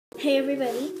Hey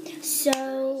everybody,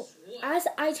 so as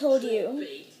I told you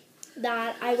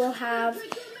that I will have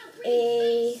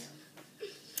a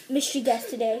mystery guest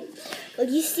today. Well,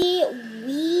 you see,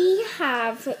 we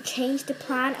have changed the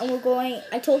plan and we're going,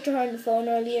 I talked to her on the phone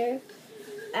earlier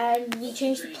and we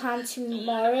changed the plan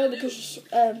tomorrow because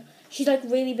she's like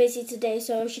really busy today,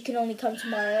 so she can only come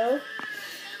tomorrow.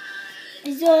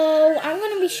 So I'm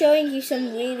going to be showing you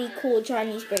some really cool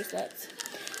Chinese bracelets.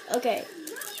 Okay.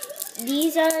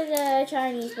 These are the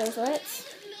Chinese bracelets.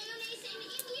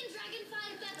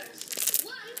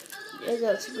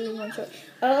 There's a green one.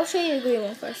 I'll show you the green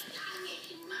one first.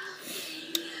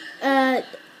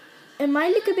 It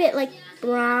might look a bit like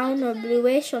brown or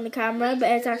bluish on the camera, but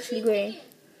it's actually green.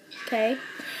 Okay.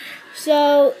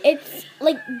 So it's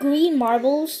like green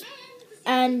marbles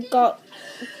and got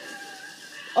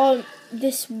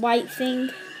this white thing.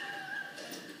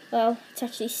 Well, it's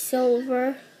actually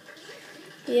silver.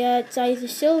 Yeah, it's either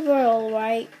silver or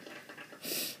white.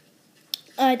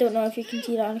 I don't know if you can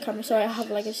see that on camera. Sorry, I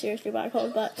have like a seriously bad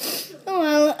cold, but oh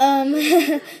well.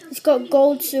 It's got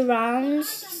gold surrounds.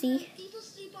 See?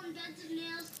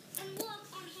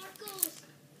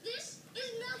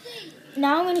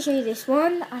 Now I'm going to show you this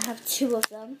one. I have two of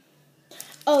them.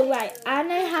 Oh right,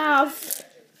 and I have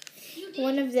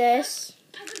one of this,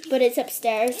 but it's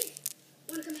upstairs.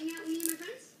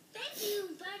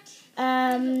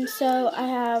 So I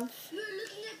have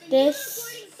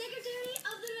this,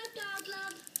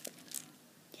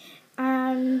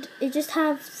 and it just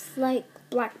has like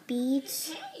black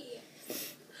beads,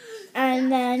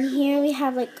 and then here we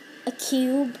have like a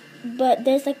cube, but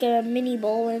there's like a mini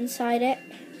bowl inside it.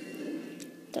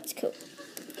 That's cool.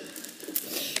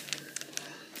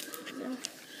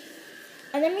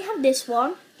 And then we have this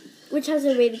one, which has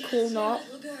a really cool knot,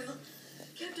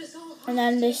 and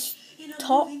then this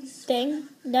top thing,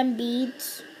 then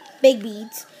beads, big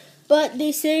beads, but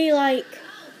they say like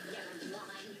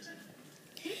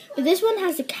this one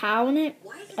has a cow in it.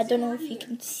 I don't know if you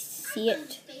can see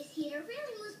it.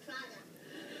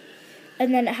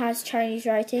 And then it has Chinese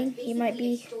writing. You might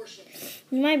be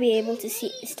able to see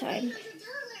it this time.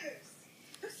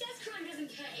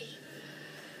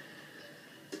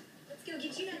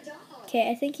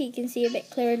 Okay, I think you can see a bit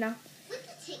clearer now.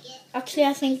 Actually,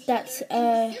 I think that's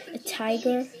a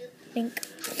tiger, I think.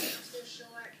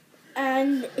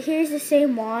 And here's the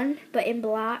same one, but in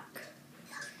black.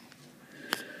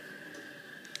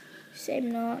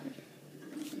 Same knot.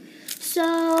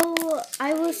 So,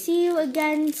 I will see you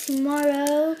again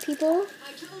tomorrow, people.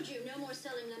 I told you no more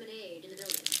selling lemonade in the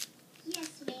building.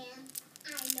 Yes, ma'am.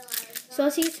 I know. So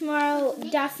I'll see you tomorrow,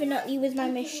 definitely with my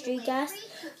mystery guest.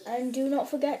 And do not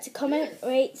forget to comment,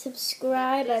 rate,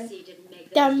 subscribe, and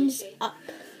thumbs up.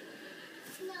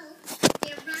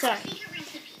 Sorry.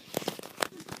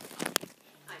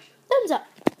 Thumbs up.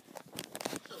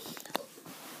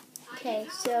 Okay,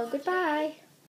 so goodbye.